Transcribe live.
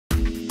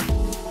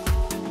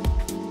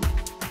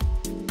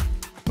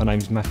My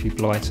name's Matthew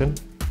Blyton.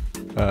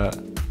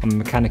 I'm a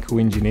mechanical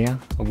engineer.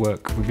 I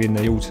work within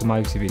the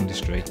automotive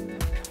industry.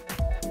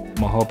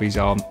 My hobbies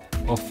are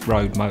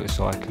off-road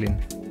motorcycling.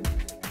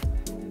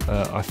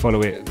 I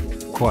follow it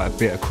quite a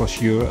bit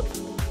across Europe.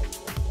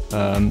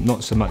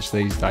 Not so much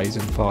these days,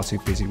 I'm far too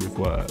busy with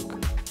work.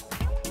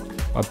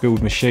 I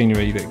build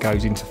machinery that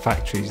goes into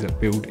factories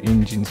that build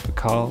engines for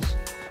cars.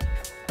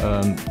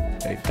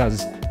 It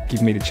does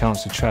give me the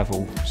chance to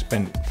travel.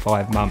 Spent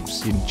 5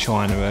 months in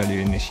China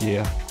earlier in this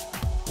year.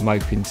 I'm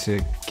hoping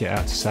to get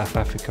out to South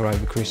Africa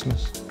over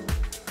Christmas.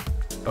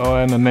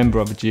 I am a member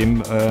of a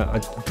gym. I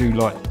do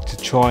like to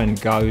try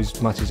and go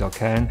as much as I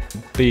can.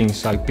 Being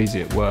so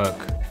busy at work,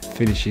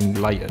 finishing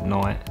late at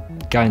night,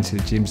 going to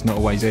the gym's not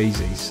always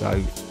easy, so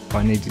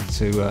I needed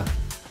to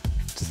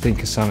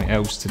think of something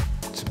else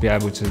to be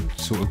able to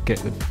sort of get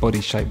the body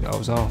shape that I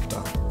was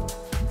after.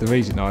 The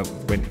reason I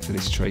went for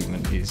this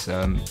treatment is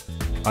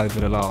over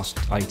the last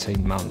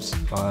 18 months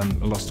I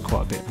lost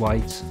quite a bit of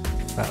weight,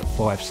 about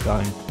 5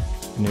 stone,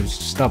 and there was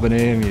stubborn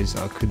areas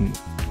that I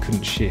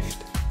couldn't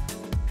shift.